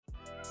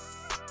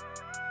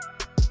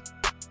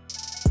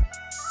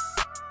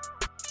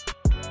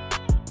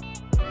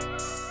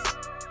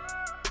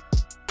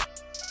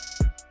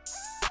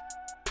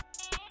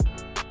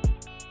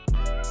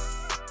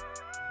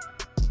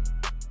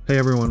Hey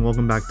everyone,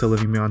 welcome back to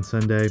Living Beyond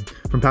Sunday.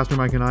 From Pastor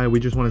Mike and I, we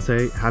just want to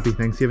say happy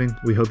Thanksgiving.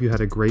 We hope you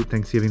had a great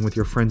Thanksgiving with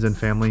your friends and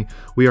family.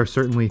 We are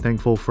certainly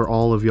thankful for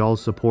all of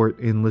y'all's support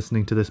in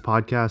listening to this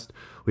podcast.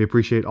 We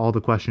appreciate all the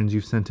questions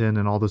you've sent in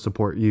and all the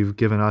support you've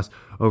given us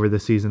over the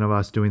season of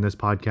us doing this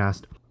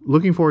podcast.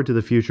 Looking forward to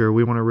the future,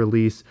 we want to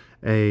release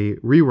a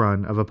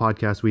rerun of a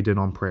podcast we did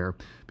on prayer,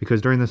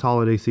 because during this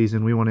holiday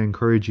season, we want to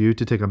encourage you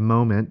to take a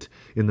moment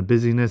in the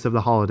busyness of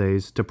the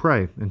holidays to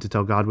pray and to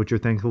tell God what you're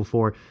thankful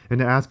for and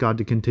to ask God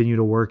to continue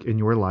to work in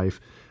your life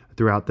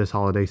throughout this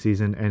holiday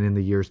season and in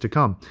the years to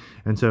come.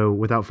 And so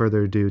without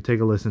further ado,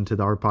 take a listen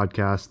to our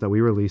podcast that we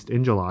released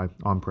in July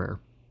on prayer.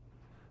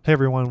 Hey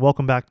everyone,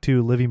 welcome back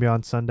to Living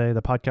Beyond Sunday,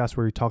 the podcast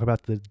where we talk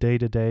about the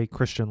day-to-day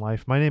Christian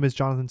life. My name is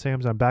Jonathan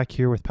Sams. I'm back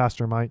here with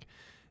Pastor Mike.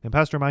 And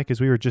Pastor Mike,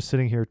 as we were just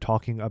sitting here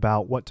talking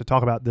about what to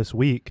talk about this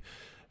week,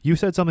 you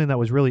said something that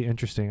was really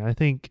interesting. I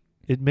think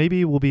it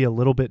maybe will be a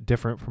little bit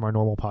different from our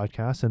normal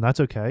podcast, and that's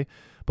okay.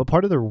 But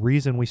part of the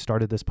reason we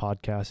started this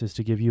podcast is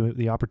to give you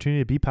the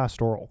opportunity to be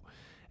pastoral.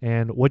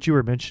 And what you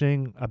were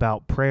mentioning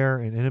about prayer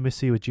and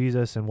intimacy with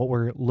Jesus and what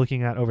we're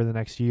looking at over the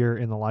next year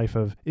in the life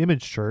of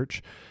Image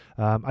Church,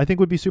 I think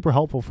would be super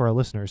helpful for our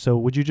listeners. So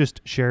would you just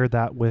share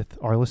that with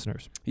our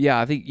listeners? Yeah,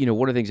 I think,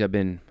 one of the things I've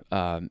been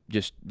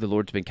the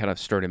Lord's been kind of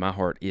stirred in my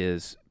heart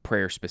is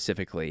prayer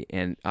specifically.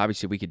 And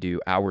obviously we could do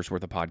hours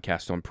worth of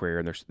podcast on prayer,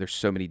 and there's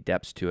so many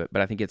depths to it.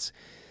 But I think it's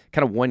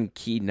kind of one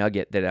key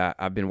nugget that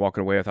I've been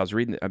walking away with.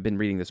 I've been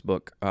reading this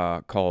book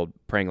called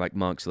Praying Like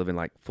Monks, Living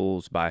Like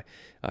Fools by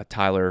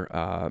Tyler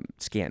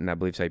Scanton, I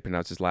believe is how you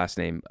pronounce his last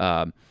name.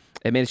 And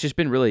man, it's just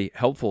been really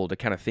helpful to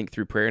kind of think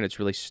through prayer, and it's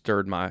really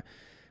stirred my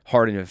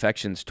heart and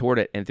affections toward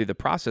it. And through the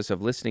process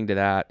of listening to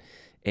that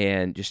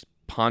and just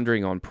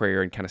pondering on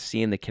prayer and kind of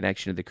seeing the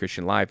connection of the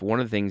Christian life, one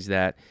of the things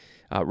that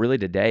really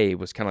today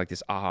was kind of like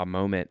this aha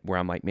moment where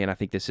I'm like, man, I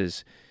think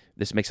this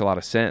makes a lot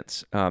of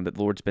sense, that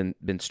the Lord's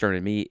been stirring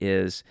in me,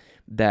 is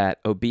that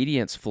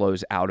obedience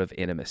flows out of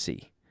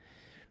intimacy.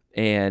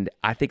 And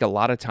I think a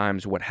lot of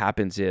times what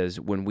happens is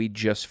when we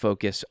just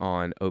focus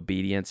on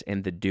obedience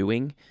and the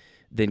doing,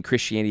 then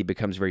Christianity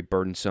becomes very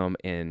burdensome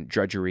and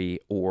drudgery.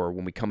 Or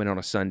when we come in on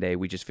a Sunday,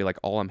 we just feel like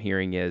all I'm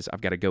hearing is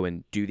I've got to go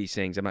and do these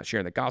things. I'm not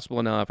sharing the gospel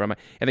enough. And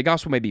the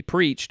gospel may be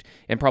preached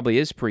and probably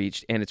is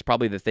preached, and it's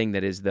probably the thing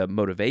that is the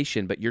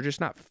motivation, but you're just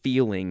not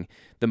feeling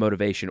the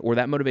motivation, or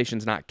that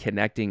motivation's not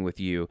connecting with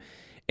you.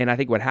 And I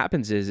think what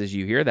happens is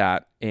you hear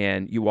that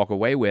and you walk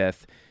away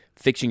with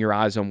fixing your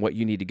eyes on what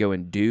you need to go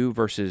and do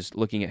versus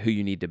looking at who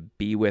you need to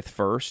be with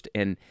first.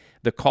 And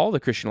the call of the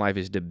Christian life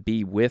is to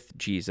be with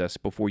Jesus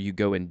before you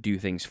go and do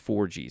things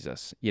for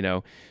Jesus,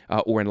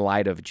 or in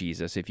light of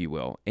Jesus, if you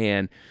will.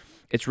 And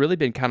it's really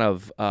been kind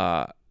of,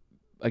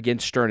 again,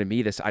 stirring in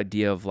me this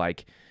idea of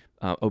like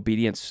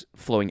obedience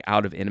flowing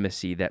out of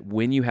intimacy, that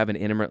when you have an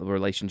intimate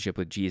relationship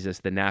with Jesus,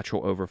 the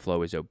natural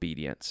overflow is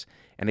obedience.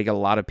 And I think a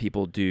lot of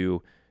people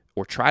do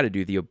or try to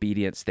do the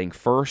obedience thing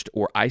first,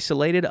 or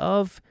isolated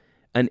of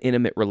an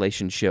intimate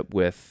relationship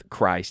with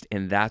Christ,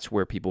 and that's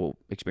where people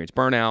experience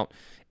burnout,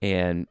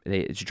 and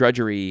it's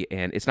drudgery,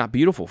 and it's not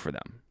beautiful for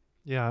them.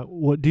 Yeah.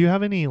 What do you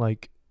have any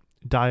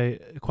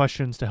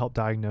questions to help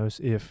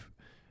diagnose if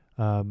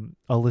a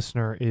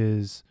listener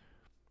is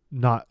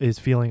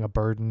feeling a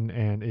burden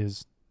and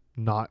is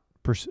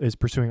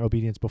pursuing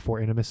obedience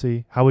before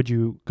intimacy? How would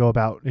you go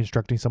about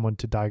instructing someone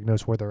to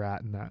diagnose where they're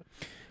at in that?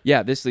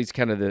 Yeah, this leads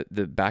kind of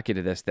the back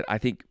into this, that I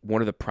think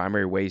one of the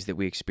primary ways that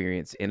we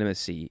experience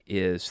intimacy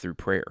is through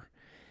prayer.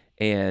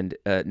 And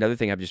another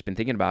thing I've just been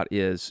thinking about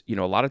is, a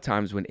lot of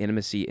times when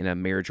intimacy in a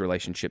marriage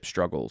relationship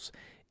struggles,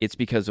 it's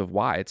because of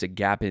why? It's a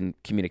gap in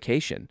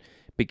communication,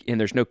 and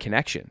there's no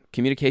connection.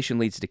 Communication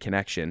leads to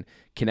connection.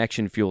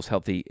 Connection fuels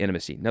healthy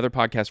intimacy. Another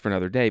podcast for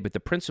another day, but the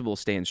principle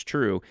stands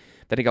true.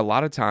 I think a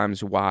lot of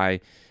times why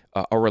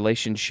a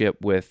relationship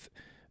with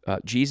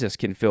Jesus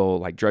can feel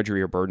like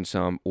drudgery or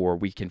burdensome, or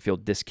we can feel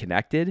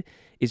disconnected,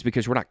 is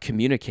because we're not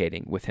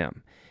communicating with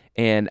him.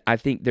 And I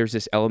think there's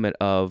this element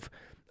of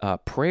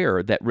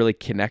prayer that really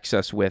connects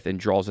us with and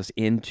draws us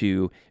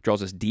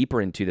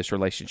deeper into this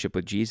relationship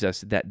with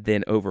Jesus, that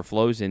then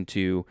overflows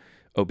into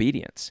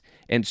obedience.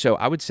 And so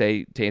I would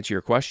say, to answer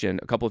your question,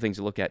 a couple of things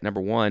to look at.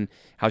 Number one,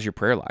 how's your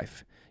prayer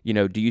life?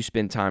 Do you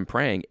spend time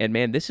praying? And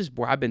man, this is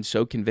where I've been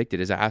so convicted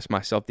as I ask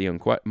myself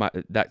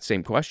that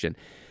same question.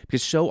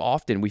 Because so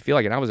often we feel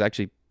like, and I was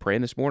actually praying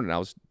this morning, I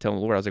was telling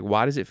the Lord, I was like,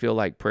 why does it feel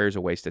like prayer is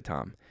a waste of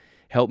time?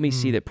 Help me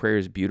see that prayer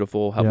is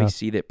beautiful. Help me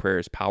see that prayer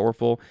is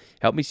powerful.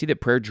 Help me see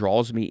that prayer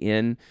draws me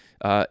in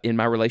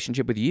my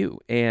relationship with you.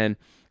 And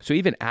so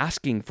even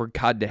asking for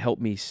God to help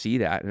me see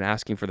that, and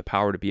asking for the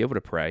power to be able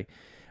to pray.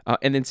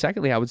 And then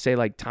secondly, I would say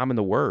like time in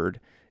the Word.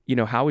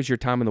 How is your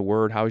time in the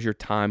Word? How is your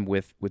time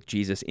with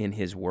Jesus in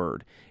His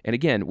Word? And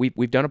again,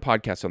 we've done a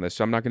podcast on this,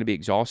 so I'm not going to be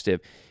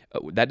exhaustive.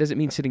 That doesn't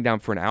mean sitting down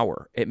for an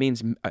hour. It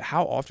means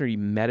how often are you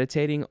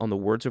meditating on the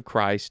words of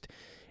Christ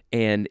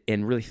and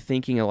really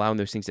thinking, allowing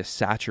those things to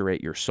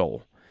saturate your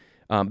soul?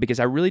 Because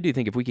I really do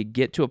think if we could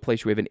get to a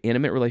place where we have an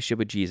intimate relationship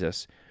with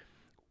Jesus,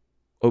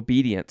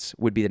 obedience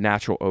would be the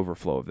natural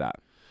overflow of that.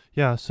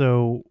 Yeah.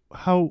 So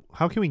how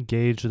can we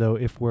gauge though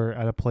if we're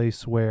at a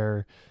place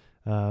where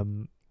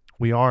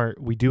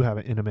we do have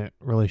an intimate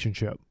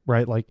relationship,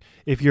 right? Like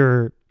if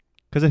you're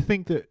because I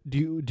think that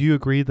do you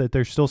agree that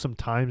there's still some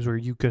times where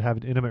you could have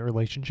an intimate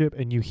relationship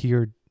and you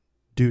hear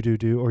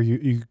do or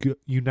you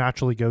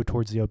naturally go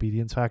towards the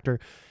obedience factor,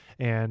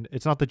 and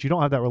it's not that you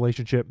don't have that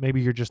relationship, maybe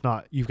you're just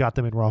not, you've got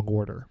them in wrong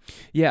order.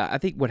 Yeah, I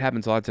think what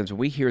happens a lot of times when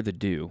we hear the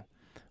do,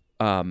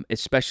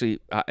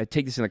 especially I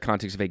take this in the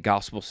context of a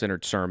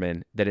gospel-centered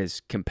sermon that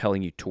is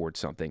compelling you towards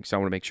something. So I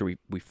want to make sure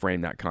we frame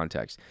that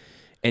context.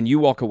 And you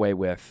walk away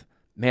with,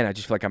 man, I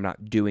just feel like I'm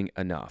not doing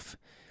enough.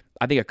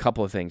 I think a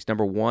couple of things.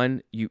 Number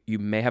one, you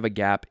may have a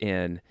gap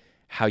in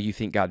how you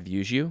think God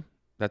views you.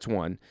 That's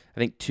one. I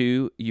think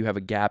two, you have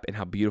a gap in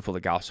how beautiful the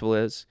gospel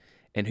is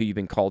and who you've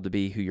been called to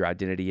be, who your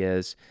identity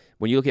is.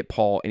 When you look at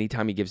Paul,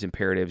 anytime he gives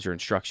imperatives or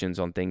instructions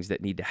on things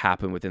that need to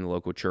happen within the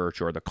local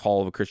church or the call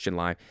of a Christian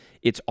life,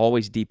 it's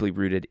always deeply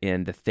rooted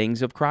in the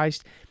things of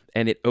Christ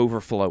and it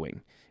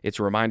overflowing. It's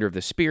a reminder of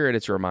the Spirit.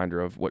 It's a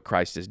reminder of what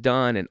Christ has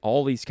done and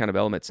all these kind of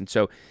elements. And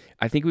so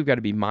I think we've got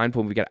to be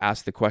mindful and we've got to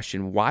ask the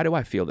question, why do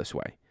I feel this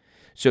way?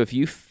 So if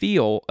you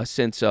feel a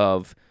sense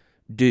of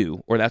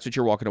do, or that's what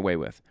you're walking away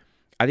with,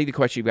 I think the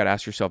question you've got to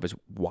ask yourself is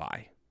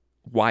why?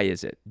 Why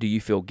is it? Do you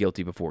feel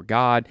guilty before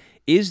God?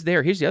 Here's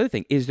the other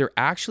thing, is there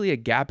actually a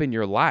gap in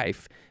your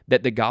life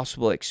that the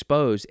gospel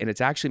exposed and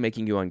it's actually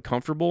making you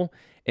uncomfortable?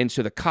 And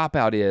so the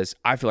cop-out is,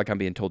 I feel like I'm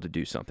being told to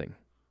do something.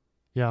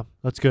 Yeah,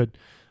 that's good.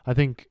 I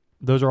think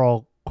those are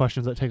all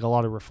questions that take a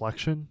lot of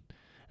reflection.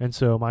 And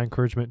so my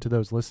encouragement to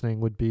those listening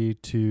would be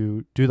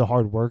to do the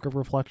hard work of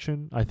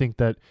reflection. I think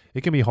that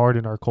it can be hard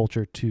in our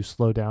culture to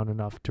slow down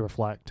enough to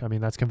reflect. I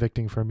mean, that's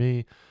convicting for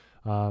me.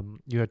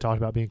 You had talked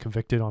about being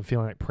convicted on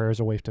feeling like prayer is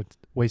a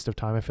waste of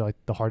time. I feel like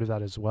the heart of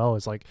that as well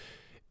is like,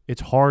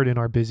 it's hard in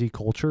our busy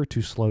culture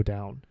to slow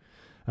down.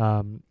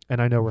 And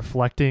I know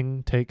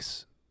reflecting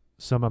takes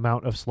some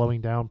amount of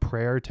slowing down.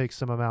 Prayer takes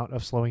some amount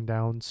of slowing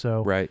down.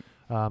 So Right.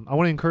 I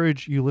want to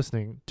encourage you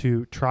listening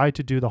to try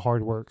to do the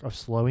hard work of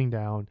slowing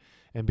down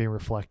and being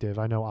reflective.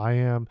 I know I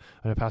am,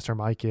 I know Pastor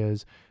Mike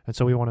is, and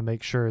so we want to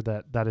make sure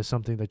that that is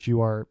something that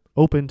you are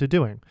open to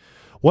doing.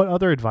 What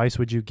other advice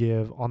would you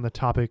give on the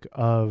topic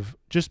of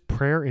just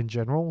prayer in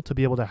general to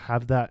be able to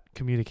have that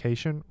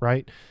communication,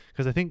 right?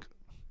 Because I think,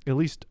 at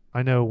least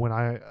I know when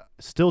I,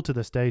 still to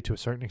this day to a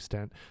certain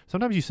extent,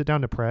 sometimes you sit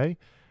down to pray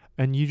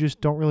and you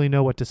just don't really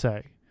know what to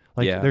say.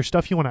 Like there's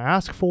stuff you want to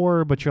ask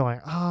for, but you're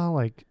like,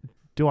 like,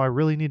 do I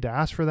really need to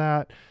ask for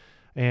that?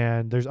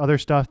 And there's other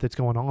stuff that's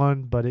going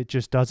on, but it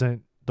just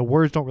doesn't, the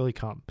words don't really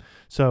come.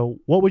 So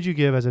what would you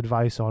give as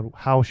advice on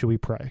how should we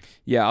pray?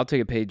 Yeah, I'll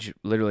take a page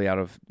literally out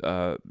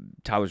of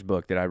Tyler's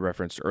book that I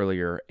referenced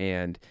earlier.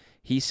 And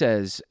he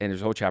says, and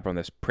there's a whole chapter on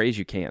this, pray as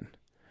you can.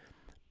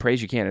 Pray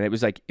as you can. And it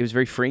was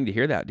very freeing to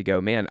hear that, to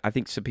go, man, I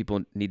think some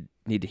people need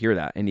to hear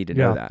that and need to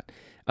know that.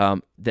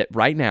 That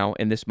right now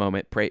in this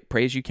moment, pray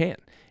as you can.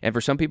 And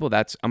for some people,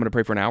 that's I'm going to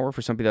pray for an hour.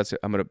 For some people, that's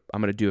I'm going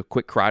to do a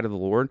quick cry to the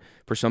Lord.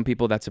 For some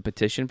people, that's a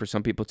petition. For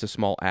some people, it's a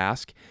small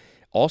ask.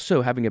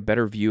 Also, having a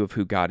better view of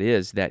who God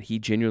is, that He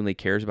genuinely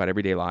cares about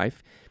everyday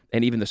life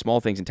and even the small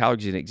things. And Tyler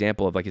gives an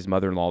example of like his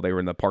mother-in-law. They were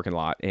in the parking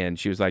lot, and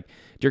she was like,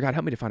 "Dear God,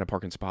 help me to find a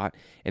parking spot."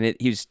 And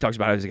he just talks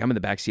about it. He's like, "I'm in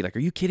the back seat. Like, are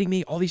you kidding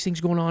me? All these things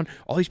going on,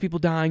 all these people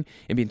dying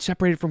and being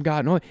separated from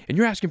God, and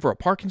you're asking for a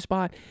parking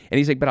spot?" And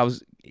he's like, "But I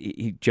was."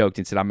 He joked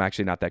and said, "I'm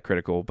actually not that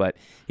critical," but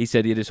he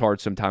said it is hard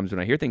sometimes when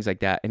I hear things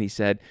like that. And he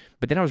said,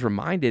 "But then I was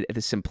reminded of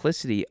the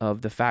simplicity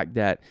of the fact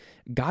that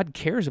God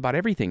cares about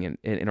everything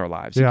in our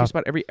lives. He cares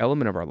about every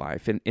element of our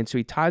life." And so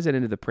he ties that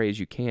into the pray as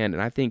you can.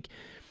 And I think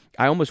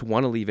I almost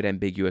want to leave it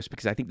ambiguous,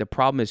 because I think the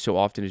problem is so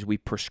often is we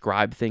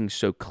prescribe things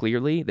so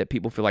clearly that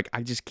people feel like,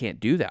 I just can't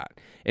do that.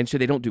 And so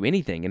they don't do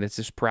anything. And it's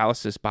this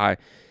paralysis by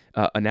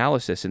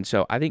analysis. And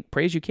so I think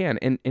pray as you can.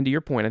 And to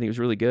your point, I think it was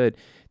really good.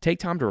 Take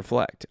time to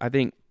reflect. I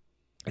think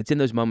it's in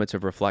those moments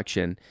of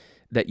reflection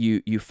that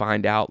you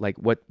find out like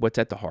what's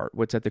at the heart,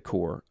 what's at the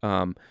core.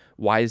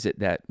 Why is it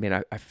that,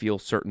 man, I feel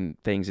certain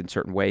things in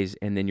certain ways,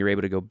 and then you're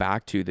able to go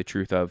back to the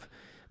truth of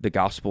the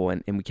gospel,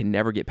 and we can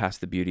never get past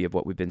the beauty of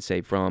what we've been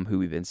saved from, who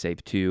we've been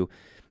saved to,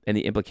 and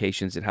the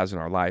implications it has in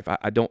our life.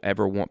 I don't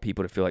ever want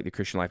people to feel like the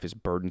Christian life is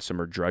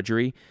burdensome or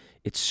drudgery.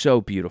 It's so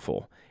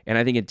beautiful. And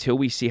I think until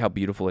we see how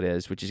beautiful it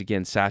is, which is,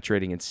 again,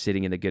 saturating and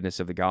sitting in the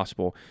goodness of the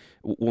gospel,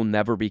 we'll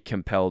never be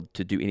compelled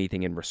to do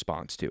anything in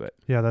response to it.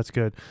 Yeah, that's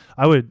good.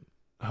 I would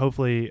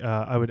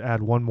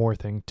add one more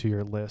thing to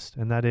your list,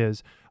 and that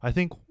is, I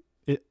think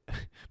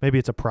maybe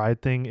it's a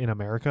pride thing in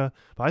America,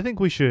 but I think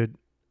we should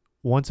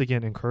once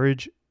again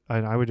encourage,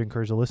 and I would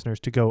encourage the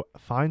listeners to go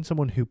find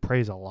someone who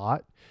prays a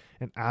lot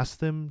and ask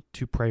them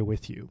to pray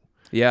with you.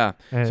 Yeah.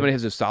 And somebody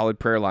has a solid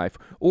prayer life,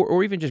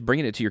 or even just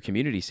bringing it to your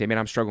community. Say, man,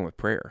 I'm struggling with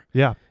prayer.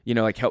 Yeah.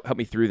 Like help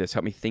me through this.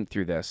 Help me think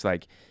through this.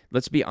 Like,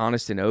 let's be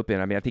honest and open.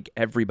 I mean, I think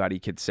everybody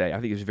could say, I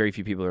think there's very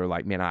few people that are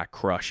like, man, I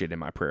crush it in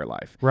my prayer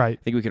life. Right.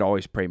 I think we could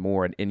always pray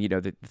more. And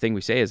the thing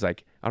we say is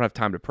like, I don't have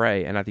time to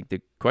pray. And I think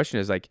the question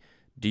is like,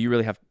 do you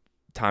really have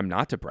time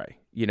not to pray?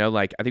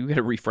 Like, I think we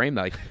got to reframe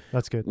that. Like,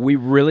 that's good. We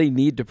really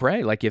need to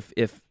pray. Like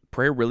if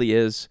prayer really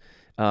is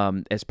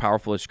as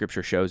powerful as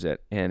Scripture shows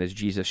it, and as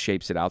Jesus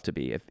shapes it out to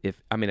be.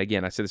 If I mean,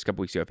 again, I said this a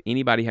couple weeks ago. If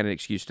anybody had an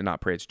excuse to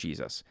not pray, it's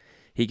Jesus.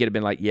 He could have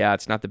been like, yeah,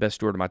 it's not the best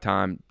steward of my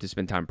time to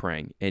spend time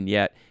praying, and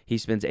yet he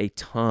spends a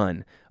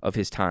ton of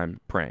his time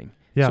praying.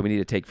 Yeah. So we need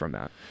to take from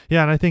that.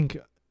 Yeah, and I think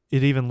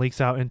it even leaks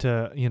out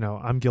into,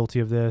 I'm guilty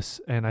of this,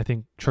 and I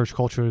think church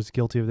culture is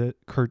guilty of it.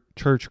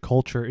 Church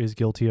culture is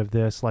guilty of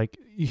this. Like,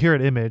 you hear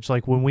at Image,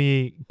 like when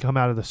we come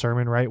out of the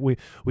sermon, right, we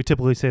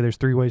typically say there's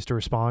 3 ways to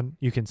respond.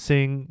 You can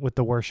sing with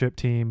the worship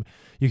team,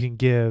 you can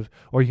give,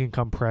 or you can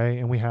come pray,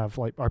 and we have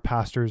like our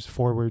pastors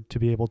forward to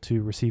be able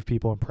to receive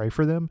people and pray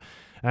for them.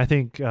 And I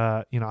think,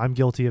 I'm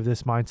guilty of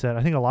this mindset.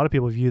 I think a lot of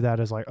people view that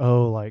as like,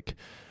 oh, like,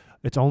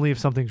 it's only if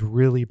something's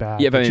really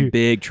bad. Yeah, if I'm in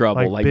big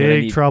trouble. Like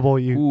big trouble,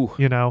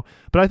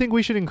 But I think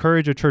we should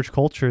encourage a church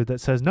culture that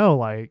says, no,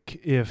 like,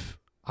 if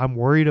I'm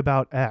worried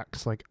about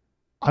X, like,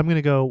 I'm going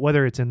to go,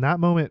 whether it's in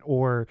that moment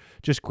or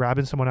just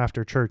grabbing someone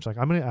after church, like,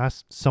 I'm going to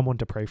ask someone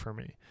to pray for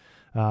me.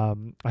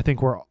 I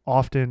think we're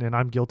often, and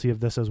I'm guilty of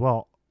this as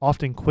well,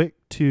 often quick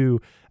to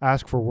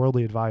ask for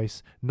worldly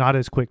advice, not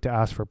as quick to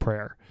ask for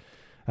prayer.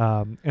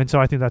 And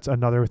so I think that's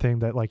another thing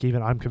that, like,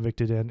 even I'm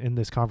convicted in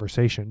this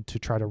conversation to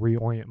try to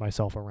reorient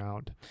myself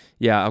around.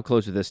 Yeah, I'll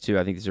close with this too.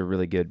 I think this is a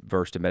really good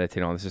verse to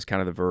meditate on. This is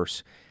kind of the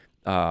verse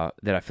that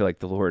I feel like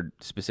the Lord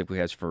specifically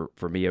has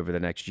for me over the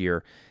next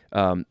year.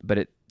 But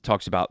it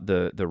talks about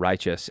the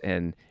righteous,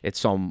 and it's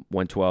Psalm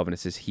 112, and it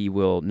says, he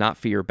will not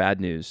fear bad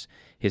news.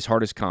 His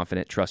heart is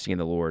confident, trusting in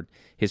the Lord.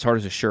 His heart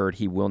is assured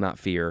he will not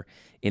fear.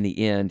 In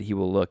the end, he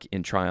will look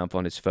in triumph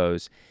on his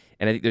foes.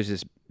 And I think there's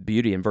this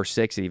beauty in verse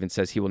 6. It even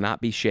says he will not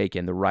be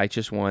shaken. The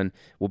righteous one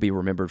will be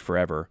remembered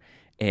forever.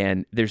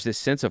 And there's this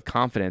sense of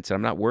confidence, and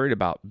I'm not worried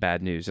about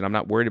bad news, and I'm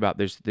not worried about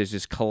there's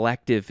this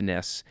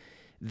collectiveness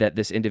that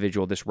this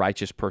individual, this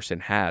righteous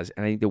person has.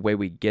 And I think the way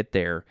we get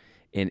there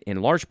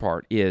in large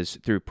part is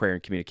through prayer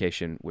and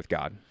communication with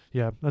God.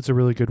 Yeah, that's a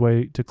really good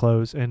way to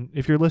close. And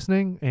if you're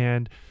listening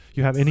and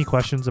you have any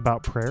questions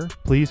about prayer,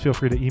 please feel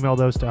free to email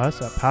those to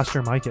us at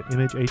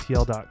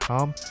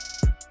pastormike@imageatl.com.